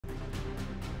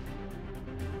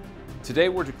Today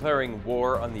we're declaring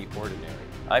war on the ordinary.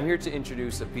 I'm here to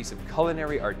introduce a piece of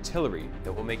culinary artillery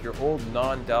that will make your old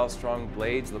non-Dalstrong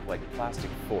blades look like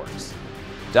plastic forks.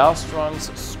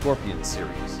 Dalstrong's Scorpion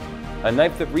series, a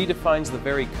knife that redefines the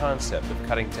very concept of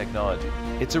cutting technology.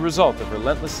 It's a result of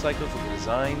relentless cycles of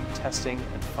design, testing,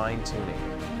 and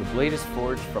fine-tuning. The blade is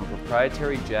forged from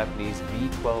proprietary Japanese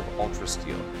V12 Ultra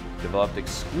Steel, developed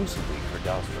exclusively for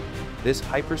Dalstrong. This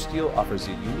hypersteel offers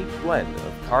a unique blend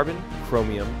of carbon,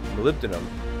 chromium, molybdenum,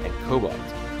 and cobalt,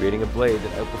 creating a blade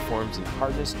that outperforms in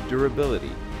hardness,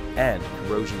 durability, and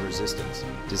corrosion resistance,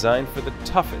 designed for the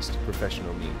toughest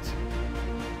professional needs.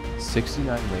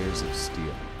 69 layers of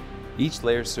steel. Each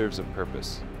layer serves a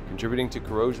purpose, contributing to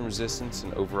corrosion resistance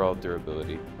and overall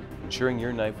durability, ensuring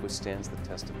your knife withstands the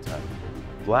test of time.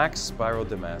 Black spiral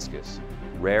Damascus.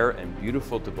 Rare and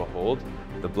beautiful to behold,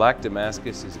 the black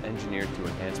Damascus is engineered to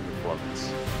enhance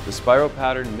performance. The spiral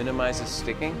pattern minimizes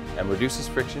sticking and reduces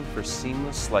friction for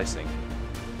seamless slicing.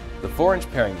 The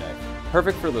 4-inch paring knife,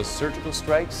 perfect for those surgical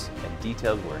strikes and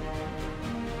detailed work.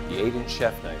 The 8-inch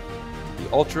chef knife,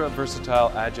 the ultra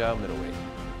versatile agile middleweight.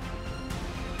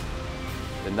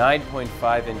 The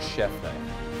 9.5-inch chef knife,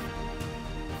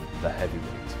 the heavyweight.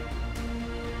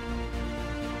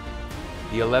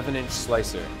 The 11-inch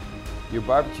slicer. Your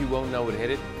barbecue won't know it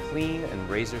hit it, clean and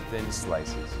razor-thin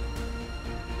slices.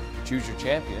 Choose your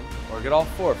champion, or get all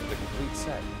 4 for the complete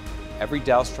set. Every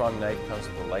Dalstrong knife comes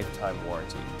with a lifetime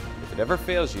warranty. If it ever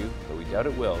fails you, though we doubt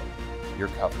it will, you're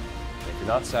covered. If you're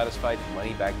not satisfied,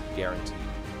 money back guaranteed.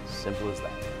 Simple as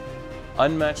that.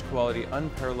 Unmatched quality,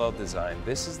 unparalleled design,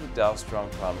 this is the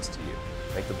Dalstrong promise to you.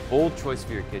 Make the bold choice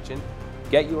for your kitchen,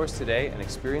 get yours today, and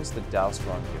experience the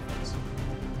Dalstrong difference.